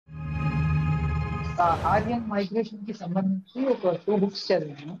Aryan migration కి సంబంధించి ఒక 2 బుక్స్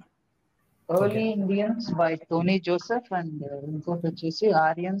చదివాను. Early Indians by Tony Joseph and ఇంకోటి వచ్చేసి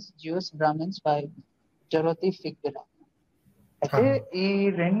ఆరియన్స్ జ్యూస్ బ్రాహ్మణ్స్ బై జొరోతి ఫిగ్రా. అయితే ఈ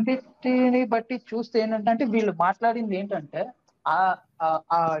రెండింటిని బట్టి చూస్తే ఏంటంటే వీళ్ళు మాట్లాడింది ఏంటంటే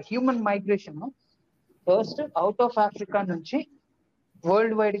ఆ human migration first out of Africa నుంచి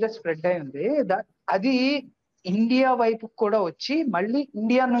వరల్డ్ వైడ్ గా స్ప్రెడ్ అయి ఉంది. అది ఇండియా వైపు కూడా వచ్చి మళ్ళీ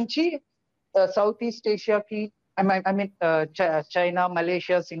ఇండియా నుంచి south east ఏషియాకి I mean China,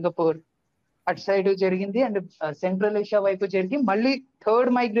 Malaysia, Singapore అటు సైడ్ జరిగింది. అండ్ సెంట్రల్ ఏషియా వైపు జరిగి మళ్ళీ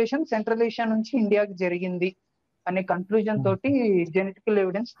థర్డ్ మైగ్రేషన్ సెంట్రల్ ఏషియా నుంచి ఇండియాకి జరిగింది అనే కన్క్లూజన్ తోటి జెనెటికల్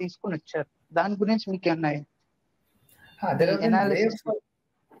ఎవిడెన్స్ తీసుకుని వచ్చారు. దాని గురించి మీకు ఏమన్నా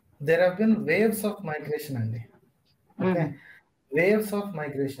there have been waves of migration అండి. Okay, waves of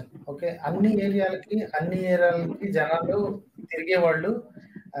migration. Okay, అన్ని ఏరియాలకి జనాలు తిరిగేవాళ్ళు.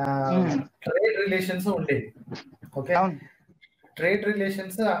 ట్రేడ్ రిలేషన్స్ ఉండేవి. ఓకే, ట్రేడ్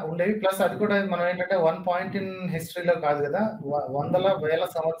రిలేషన్స్ ఉండేవి. ప్లస్ అది కూడా మనం ఏంటంటే వన్ పాయింట్ ఇన్ హిస్టరీలో కాదు కదా, వందల వేల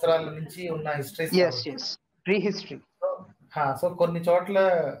సంవత్సరాల నుంచి ఉన్న హిస్టరీ. సో కొన్ని చోట్ల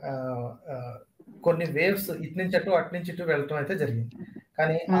కొన్ని వేవ్స్ ఇటు నుంచి అటు నుంచి ఇటు వెళ్ళటం అయితే జరిగింది.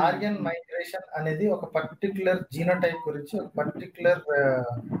 కానీ ఆర్యన్ మైగ్రేషన్ అనేది ఒక పర్టిక్యులర్ జీనోటైప్ గురించి, ఒక పర్టిక్యులర్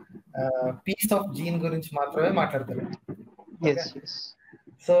పీస్ ఆఫ్ జీన్ గురించి మాత్రమే మాట్లాడతారు.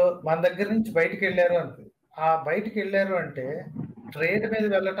 సో మన దగ్గర నుంచి బయటికి వెళ్ళారు అనుకో, ఆ బయటికి వెళ్ళారు అంటే ట్రేడ్ మీద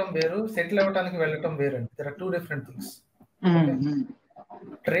వెళ్ళటం వేరు, సెటిల్ అవ్వడానికి వెళ్ళటం వేరు అండి. There are 2 different things.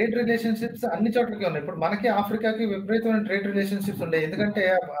 Trade relationships అన్ని చోట్లకి ఉన్నాయి. ఇప్పుడు మనకి ఆఫ్రికాకి విపరీతమైన ట్రేడ్ రిలేషన్షిప్స్ ఉన్నాయి. ఎందుకంటే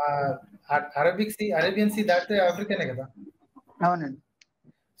అరేబియన్ సీ దాటితే ఆఫ్రికానే కదా. అవునండి.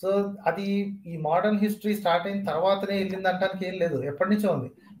 సో అది ఈ మోడర్న్ హిస్టరీ స్టార్ట్ అయిన తర్వాతనే వెళ్ళింది అంటానికి ఏం లేదు, ఎప్పటి నుంచో ఉంది.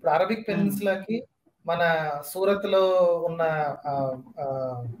 ఇప్పుడు అరబిక్ పెనిన్సులాకి మన సూరత్ లో ఉన్న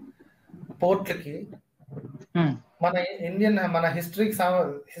పోర్ట్లకి మన హిస్టరీ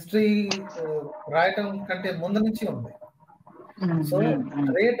రాయటం కంటే ముందు నుంచి ఉంది. So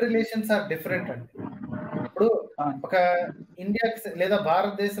trade relations are different అండి. ఇప్పుడు ఒక ఇండియాకి లేదా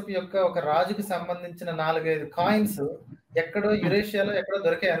భారతదేశం యొక్క ఒక రాజుకి సంబంధించిన 4-5 కాయిన్స్ ఎక్కడో యురేషియాలో ఎక్కడో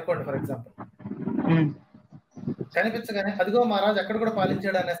దొరికాయి అనుకోండి, ఫర్ ఎగ్జాంపుల్. కనిపించగానే అదిగో మా రాజు అక్కడ కూడా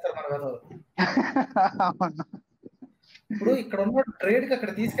పాలించాడు అనేస్తారు మన వెధవలు. ఇప్పుడు ఇక్కడ ఉన్న ట్రేడ్ కి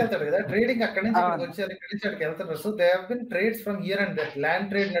అక్కడ తీసుకెళ్తాడు కదా, ట్రేడింగ్ అక్కడి నుంచి ఇక్కడికి వచ్చారు, ఇక్కడి నుంచి అక్కడికి వెళ్తారు. So they have been trades from here and that. Land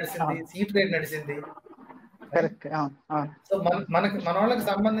trade నడిచింది, సీ ట్రేడ్ నడిచింది. సో మన వాళ్ళకి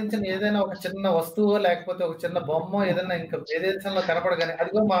సంబంధించిన ఏదైనా ఒక చిన్న వస్తువు లేకపోతే ఒక చిన్న బొమ్మ ఏదైనా ఇంకా ఏ దేశంలో కనపడగానే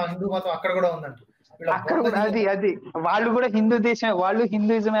అదిగో మా హిందూ మతం అక్కడ కూడా ఉందంట. అది వాళ్ళు కూడా హిందూ దేశం, వాళ్ళు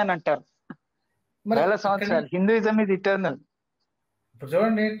హిందూయిజమే అని అంటారు. హిందూయిజం ఇది ఇటర్నల్. ఇప్పుడు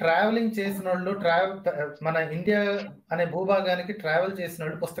చూడండి, ట్రావెలింగ్ చేసిన వాళ్ళు, మన ఇండియా అనే భూభాగానికి ట్రావెల్ చేసిన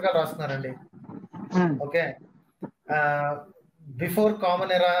వాళ్ళు పుస్తకాలు రాస్తున్నారండి. ఓకే, బిఫోర్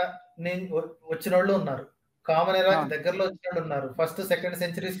కామన్ ఎరా వచ్చిన వాళ్ళు ఉన్నారు, కామన్ ఎరా దగ్గరలో వచ్చిన వాళ్ళు ఉన్నారు, ఫస్ట్ సెకండ్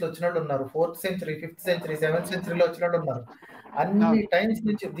సెంచరీస్ లో వచ్చిన వాళ్ళు ఉన్నారు, 4th century 5th century 7th సెంచరీలో వచ్చిన వాళ్ళు ఉన్నారు. అన్ని టైమ్స్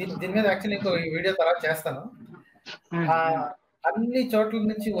నుంచి దీని మీద యాక్చువల్లీ ఇంకో వీడియో తర్వాత చేస్తాను. అన్ని చోట్ల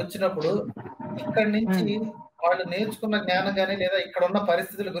నుంచి వచ్చినప్పుడు ఇక్కడ నుంచి వాళ్ళు నేర్చుకున్న జ్ఞానం కానీ లేదా ఇక్కడ ఉన్న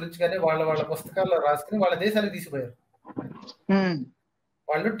పరిస్థితుల గురించి కానీ వాళ్ళ పుస్తకాల్లో రాసుకుని వాళ్ళ దేశానికి తీసిపోయారు.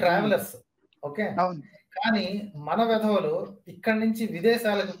 వాళ్ళు ట్రావెలర్స్. ఓకే, కానీ మన వెధవలు ఇక్కడ నుంచి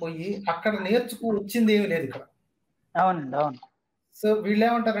విదేశాలకు పోయి అక్కడ నేర్చుకు వచ్చింది ఏమి లేదు ఇక్కడ. అవునండి, అవును. సో వీళ్ళు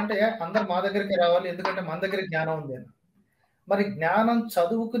ఏమంటారంటే అందరు మా దగ్గరికి రావాలి, ఎందుకంటే మన దగ్గర జ్ఞానం ఉంది అని. మరి జ్ఞానం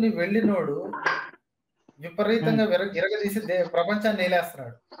చదువుకుని వెళ్ళినోడు విపరీతంగా ఇరగదీసి ప్రపంచాన్ని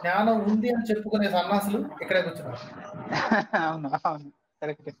నేలేస్తున్నాడు. జ్ఞానం ఉంది అని చెప్పుకునే సన్నాసులు ఇక్కడే కూర్చున్నారు.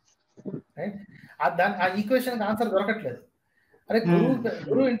 ఆ ఈక్వేషన్ ఆన్సర్ దొరకట్లేదు. అరే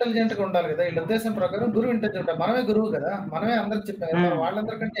గురువు ఇంటెలిజెంట్ గా ఉండాలి కదా, వీళ్ళ ఉద్దేశం ప్రకారం గురువు ఇంటెలిజెంట్, మనమే గురువు కదా, మనమే అందరికి చెప్పాం.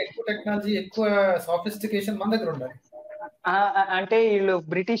 వాళ్ళందరికంటే ఎక్కువ టెక్నాలజీ, ఎక్కువ సాఫిస్టికేషన్ మన దగ్గర ఉండాలి. అంటే వీళ్ళు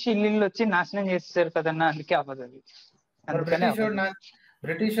బ్రిటిష్ ఇల్లు వచ్చి నాశనం చేస్తారు కదన్నా, అందుకే అవ్వదు.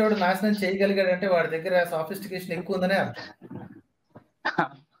 బ్రిటిష్ వాడు నాశనం చేయగలిగాడంటే వాడి దగ్గర సాఫిస్టికేషన్ ఎక్కువ ఉందనే అర్థం.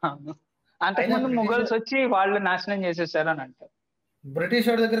 అంతకుముందు మొఘల్స్ వచ్చి వాళ్ళు నాశనం చేసేసారు అని అంటారు. బ్రిటిష్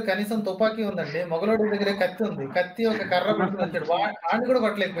వాడి దగ్గర కనీసం తుపాకీ ఉందండి, మొఘలోడి దగ్గర కత్తి ఉంది, కత్తి ఒక కర్ర పట్టుకుని వచ్చాడు, వాడిని కూడా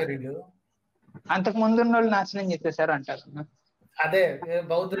కొట్టలేకపోయారు వీళ్ళు. అంతకు ముందు ఉన్న వాళ్ళు నాశనం చేసేసారు అంటారు. అదే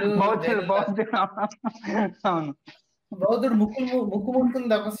బౌద్ధుడు ముక్కు ముందుకుని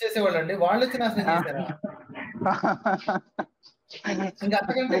తపస్సు చేసేవాళ్ళు అండి, వాళ్ళు వచ్చి నాశనం చేశారా?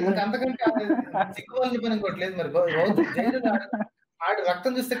 ఇంకంతకంటే సిగ్గువాళ్ళని పని ఇంకోట్లేదు. మరి బౌద్ధుడు జైనుడు ఆడు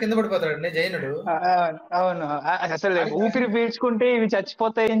రక్తం చూస్తే కింద పడిపోతాడు జైనుడు. అవును, అసలు ఊపిరి పీల్చుకుంటే ఇవి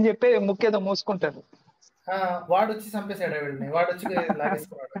చచ్చిపోతాయి అని చెప్పి ముక్కేదో మూసుకుంటారు. వాడు వచ్చి చంపేశాడు వీళ్ళని, వాడు వచ్చి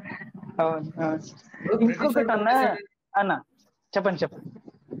లాగేసుకున్నాడు. బ్రిటిష్ వాడు ఇంకొకటి కొట్టేసాడు అన్న చెప్పండి.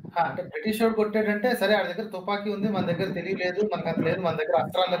 అంటే బ్రిటిష్ వాడు కొట్టాడంటే సరే, ఆడి దగ్గర తుపాకీ ఉంది, మన దగ్గర తెలియలేదు, మనకు అంత లేదు, మన దగ్గర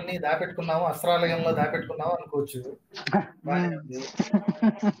అస్త్రాలన్నీ దాపెట్టుకున్నాము, అస్త్రాలయంలో దాపెట్టుకున్నాము అనుకోవచ్చు. బానే ఉంది.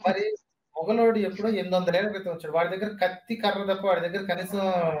 మరి మొగలోడు ఎప్పుడో 800 ఏళ్ల క్రితం వచ్చాడు. వాడి దగ్గర కత్తి కర్ర తప్ప వాడి దగ్గర కనీసం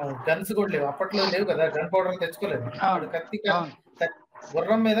గన్స్ కూడా లేవు. అప్పట్లో లేవు కదా, గన్ పౌడర్ తెచ్చుకోలేదు. వాడు కత్తి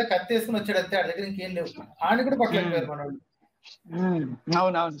గుర్రం మీద కత్తి వేసుకుని వచ్చాడు అంతే, వాడి దగ్గర ఇంకేం లేవు. ఆని కూడా పట్టలేకపోయారు మనోళ్ళు.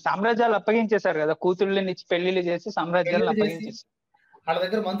 అవునవును, సామ్రాజ్యాలు అప్పగించేశారు కదా, కూతుళ్ళని ఇచ్చి పెళ్లిళ్ళు చేసి సామ్రాజ్యాలను అప్పగించేశారు. వాళ్ళ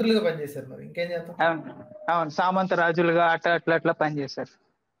దగ్గర మంత్రులుగా పనిచేశారు, మరి ఇంకేం చేస్తాం. అవును, సామంత రాజులుగా అట్లా పనిచేశారు.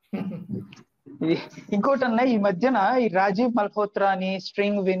 ఇంకోటి అన్న, ఈ మధ్యన ఈ రాజీవ్ మల్హోత్రా అని,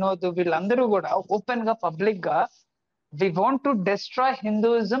 స్ట్రింగ్ వినోద్, వీళ్ళందరూ కూడా ఓపెన్ గా పబ్లిక్ గా we want to destroy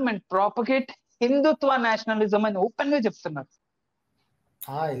Hinduism and propagate Hindutva nationalism అని ఓపెన్ గా చెప్తున్నారు.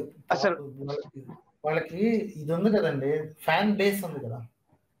 అసలు వాళ్ళకి ఇది ఉంది కదండి, ఫ్యాన్ బేస్ ఉంది కదా.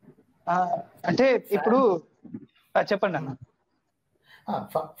 అంటే ఇప్పుడు చెప్పండి అన్న.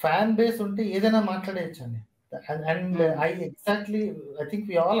 ఫ్యాన్ బేస్ ఉంటే ఏదైనా మాట్లాడేయచ్చు అండి. And I think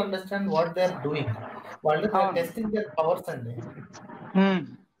we all understand what they are doing. వాళ్ళు టెస్టింగ్ దేర్ పవర్స్ అండి,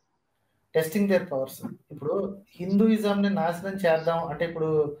 టెస్టింగ్ దేర్ పవర్స్. ఇప్పుడు హిందూయిజం ని నాశనం చేద్దాం అంటే, ఇప్పుడు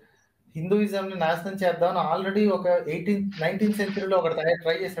హిందూయిజం ని నాశనం చేద్దాం అని ఆల్రెడీ ఒక 19th సెంచరీలో ఒకటి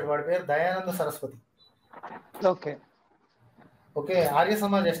ట్రై చేశాడు. వాడి పేరు దయానంద సరస్వతి. ఓకే, ఆర్య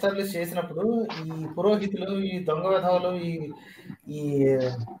సమాజ్ ఎస్టాబ్లిష్ చేసినప్పుడు ఈ పురోహితులు, ఈ దొంగ విధవులు, ఈ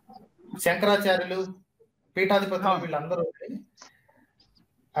శంకరాచార్యులు, పీఠాధిపతులు, వీళ్ళందరూ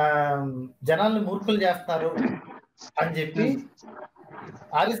జనాల్ని మూర్ఖులు చేస్తున్నారు అని చెప్పి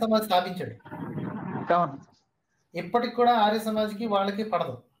ఆర్య సమాజ్ స్థాపించాడు. ఇప్పటికి కూడా ఆర్య సమాజ్కి వాళ్ళకి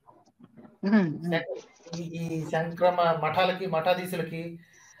పడదు. ఈ సంక్రమ మఠాలకి, మఠాధీశులకి,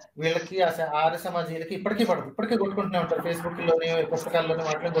 వీళ్ళకి ఆర్య సమాజీలకి ఇప్పటికీ పడదు. ఇప్పటికీ కొట్టుకుంటూనే ఉంటారు, ఫేస్బుక్ లోని, పుస్తకాల్లోని,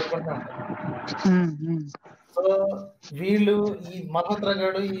 వాటిని కొట్టుకుంటూనే ఉంటారు. సో వీళ్ళు, ఈ మల్హోత్రా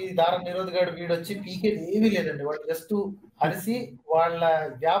గాడు, ఈ దార నిరోధ్ గాడు, వీడు వచ్చి పీకేది ఏమీ లేదండి. వాళ్ళు జస్ట్ అరిసి వాళ్ళ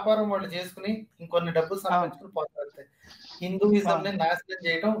వ్యాపారం వాళ్ళు చేసుకుని ఇంకొన్ని డబ్బులు సంపాదించుకుని పోతారు. హిందూయిజం ని నాశనం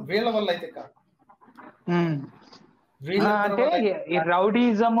చేయడం వీళ్ళ వల్ల అయితే కాదు. అంటే ఈ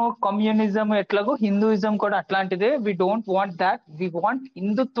రౌడీజం, కమ్యూనిజం ఎట్లాగో హిందూయిజం కూడా అట్లాంటిదే. We don't want that, we want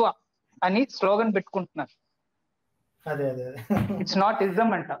హిందుత్వ అని స్లోగన్ పెట్టుకుంటున్నారు. అదే ఇట్స్ నాట్ ఇజం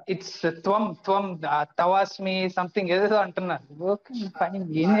అంట, ఇట్స్ త్వం త్వం తవాస్మి సంథింగ్ ఏదో అంటున్నారు.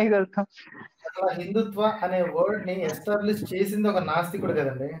 ఏం చేయగలుగుతాం. అట్లా హిందుత్వ అనే వర్డ్ ని ఎస్టాబ్లిష్ చేసింది ఒక నాస్తికుడు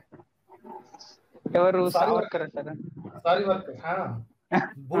కదండి. ఎవరు? సావర్కర్ అంటారా? Sorry worker.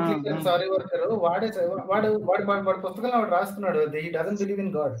 వాడి పుస్తకంలో వాడు రాసుకున్నాడు, హి డజంట్ బిలీవ్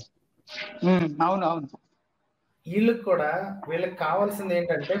ఇన్ గాడ్. అవును. వీళ్ళకి కూడా, వీళ్ళకి కావాల్సింది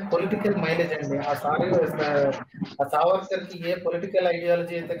ఏంటంటే పొలిటికల్ మైలేజ్ అండి. ఆ సావర్కర్ కి ఏ పొలిటికల్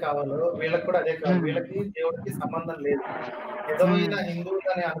ఐడియాలజీ అయితే కావాలో వీళ్ళకి కూడా అదే కావాలి. వీళ్ళకి దేవుడికి సంబంధం లేదు. నిజమైన హిందువులు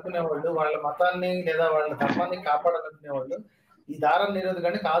అని అనుకునేవాళ్ళు, వాళ్ళ మతాన్ని లేదా వాళ్ళ ధర్మాన్ని కాపాడాలనుకునేవాళ్ళు ఈ దార నిరోధ్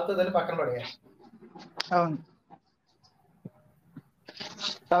గాని కాలుతుందని పక్కన పడేయాలి. అవును.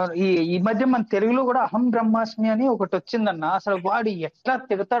 ఈ మధ్య మన తెలుగులో కూడా అహం బ్రహ్మాస్మి అని ఒకటి వచ్చిందన్న. అసలు వాడు ఎట్లా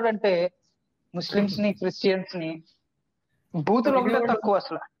తిడతాడంటే ముస్లిమ్స్ ని, క్రిస్టియన్స్ ని, బూతులు ఒకటే తక్కువ.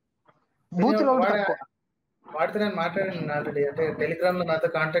 అసలు బూతులు ఒకటి తక్కువ. వాడితో నేను మాట్లాడాను ఆల్రెడీ. అంటే టెలిగ్రామ్ లో నాతో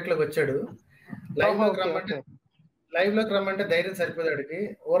కాంటాక్ట్ లోకి వచ్చాడు. లైవ్ లోకి రమ్మంటే ధైర్యం సరిపోయాడికి.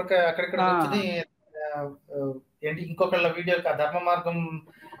 ఊరక అక్కడిక్కడ వచ్చి ఏంటి ఇంకొకళ్ళ వీడియోకి, ఆ ధర్మ మార్గం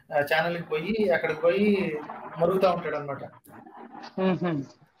ఛానల్కి పోయి అక్కడికి పోయి మరుగుతా ఉంటాడు అనమాట.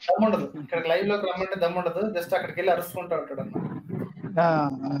 దమ్ముండదు, ఇక్కడ లైవ్ లోకి రమ్మంటే దమ్ముండదు, జస్ట్ అక్కడికి వెళ్ళి అరుచుకుంటూ ఉంటాడు అనమాట.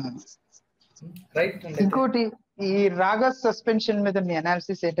 రైట్. ఇంకోటి, ఈ రాగా సస్పెన్షన్ మీద మీ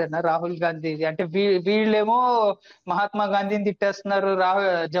అనాలిసిస్ ఏంటన్నా? రాహుల్ గాంధీ అంటే వీళ్ళేమో మహాత్మా గాంధీని తిట్టేస్తున్నారు,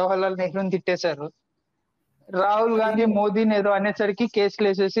 జవహర్లాల్ నెహ్రూని తిట్టేశారు. రాహుల్ గాంధీ మోదీని ఏదో అనేసరికి కేసులు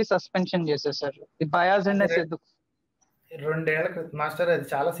వేసేసి సస్పెన్షన్ చేసేసారు. బయాస్ అండ్ ఎందుకు? 2 ఏళ్ల క్రితం మాస్టర్, అది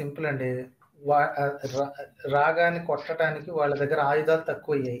చాలా సింపుల్ అండి. రాగాన్ని కొట్టడానికి వాళ్ళ దగ్గర ఆయుధాలు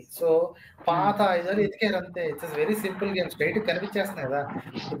తక్కువ అయ్యాయి. సో పాత ఆయుధాలు ఎతికారు అంతే. It's very simple game. Straight కనిపించేస్తున్నాయి కదా.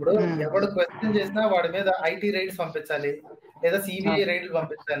 ఇప్పుడు ఎవడు క్వశ్చన్ చేసినా వాడి మీద ఐటీ రైడ్స్ పంపించాలి, లేదా సిబిఐ రైడ్లు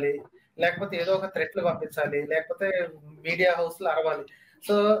పంపించాలి, లేకపోతే ఏదో ఒక థ్రెట్లు పంపించాలి, లేకపోతే మీడియా హౌస్ లో అరవాలి.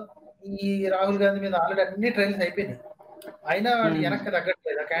 సో ఈ రాహుల్ గాంధీ మీద ఆల్రెడీ అన్ని ట్రయల్స్ అయిపోయినాయి. అయినా వాళ్ళు వెనక్కి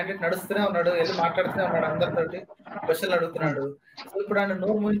తగ్గట్లేదు. ఆ క్యాండిడేట్ నడుస్తూనే ఉన్నాడు, వెళ్ళి మాట్లాడుతూనే ఉన్నాడు, అందరితోటి క్వశ్చన్లు అడుగుతున్నాడు. సో ఇప్పుడు ఆయన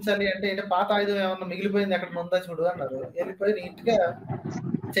నోరు ముయించాలి అంటే పాత ఆయుధం ఏమన్నా మిగిలిపోయింది ఎక్కడ ఉందా చూడు అన్నారు. వెళ్ళిపోయి నీట్ గా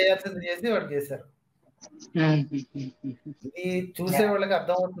చేయాల్సింది చేసి వాడు చేశారు. ఇది చూసే వాళ్ళకి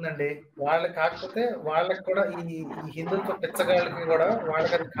అర్థం అవుతుందండి. వాళ్ళకి కాకపోతే వాళ్ళకి కూడా, ఈ హిందుత్వ పిచ్చగాళ్ళకి కూడా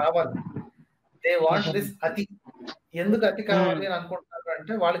వాళ్ళకి అది కావాలి. దే వాంట్ దిస్ అతి. ఎందుకు అతి కావాలి అని అనుకుంటున్నారు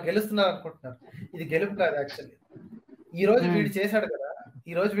ఏమనుకుంటున్నారంటే వాళ్ళు గెలుస్తున్నారు అనుకుంటున్నారు. ఇది గెలుపు కాదు యాక్చువల్లీ. ఈ రోజు వీడు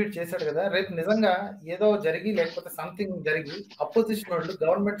చేశాడు కదా, రేపు నిజంగా ఏదో జరిగి లేకపోతే సంథింగ్ జరిగి అపోజిషన్ వాళ్ళు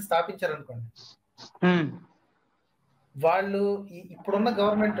గవర్నమెంట్ స్థాపించారనుకోండి, వాళ్ళు ఇప్పుడున్న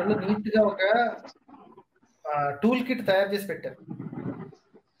గవర్నమెంట్ వాళ్ళు నీట్ గా ఒక టూల్ కిట్ తయారు చేసి పెట్టారు.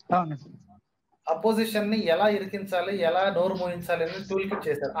 అపోజిషన్ ని ఎలా ఇరికించాలి, ఎలా నోరు మోయించాలి అని టూల్ కిట్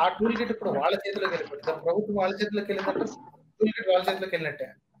చేశారు. ఆ టూల్ కిట్ ఇప్పుడు వాళ్ళ చేతిలోకి వెళ్ళిపోతుంది. ప్రభుత్వం వాళ్ళ చేతిలోకి వెళ్ళిందంటే టూల్ కిట్ వాళ్ళ చేతిలోకి వెళ్ళినట్టే.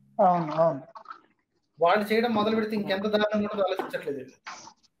 వాళ్ళు చేయడం మొదలు పెడితే ఇంకెంత దారుణంగా ఉండదో ఆలోచించట్లేదు.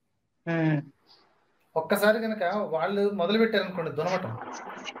 ఒక్కసారి కనుక వాళ్ళు మొదలు పెట్టారు అనుకోండి దునమటం,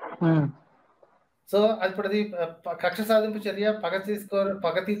 సో ఇప్పుడు అది కక్ష సాధింపు చర్య, పగ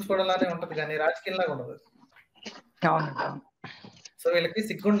తీర్చుకోవడంలానే ఉంటది కానీ రాజకీయంలాగా ఉండదు. సో వీళ్ళకి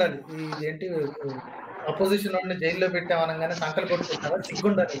సిగ్గుండాలి. ఇదేంటి అపోజిషన్ వాడిని జైల్లో పెట్టామనగానే సంకలు కొట్టుకుంటారా?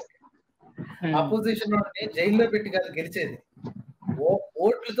 సిగ్గుండాలి. అపోజిషన్ వాడిని జైల్లో పెట్టి కాదు గెలిచేది,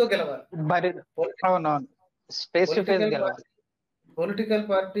 ఓట్లతో గెలవాలి. పొలిటికల్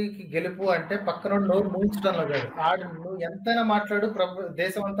పార్టీకి గెలుపు అంటే పక్కన నోరు మూయించడంలో కాదు, ఆడు నువ్వు ఎంతైనా మాట్లాడు,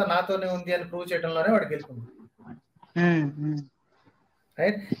 దేశం అంతా నాతోనే ఉంది అని ప్రూవ్ చేయడంలోనే వాడు గెలుపుంది.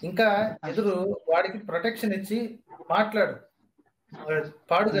 రైట్. ఇంకా ఎదురు వాడికి ప్రొటెక్షన్ ఇచ్చి మాట్లాడు,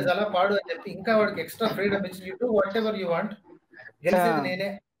 పాడు గజాల పాడు అని చెప్పి ఇంకా వాడికి ఎక్స్ట్రా ఫ్రీడమ్ ఇచ్చి you do what ever you want, గెలిచేది నేనే,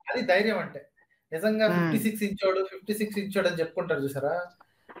 అది ధైర్యం అంటే. నిజంగా 56 ఇంచోడు అని చెప్పుకుంటారు చూసారా,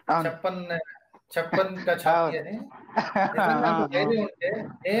 చెప్పన్ ఛాతీ అని. నిజంగా ధైర్యం ఉంటే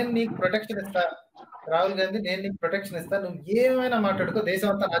నేను నీకు ప్రొటెక్షన్ ఇస్తా రాహుల్ గాంధీ, నేను నీకు ప్రొటెక్షన్ ఇస్తా, నువ్వు ఏమైనా మాట్లాడుకో, దేశం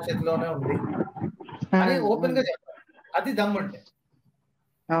అంతా నా చేతిలోనే ఉంది అని ఓపెన్ గా చెప్పాలి. అది దమ్ముంటే.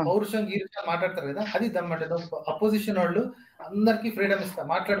 పౌరుషం గీరుషం మాట్లాడతారు కదా, అది దమ్మంటే. అపోజిషన్ వాళ్ళు అందరికి ఫ్రీడమ్ ఇస్తా,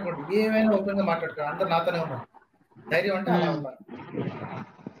 మాట్లాడుకోండి, ఏమైనా ఓపెన్ గా మాట్లాడుకో, అందరు నాతోనే ఉన్నారు, ధైర్యం అంటే అలా ఉన్నారు.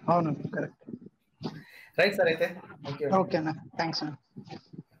 అవును, కరెక్ట్. Right sir. అయితే ఓకే అన్న, థ్యాంక్స్ అన్న.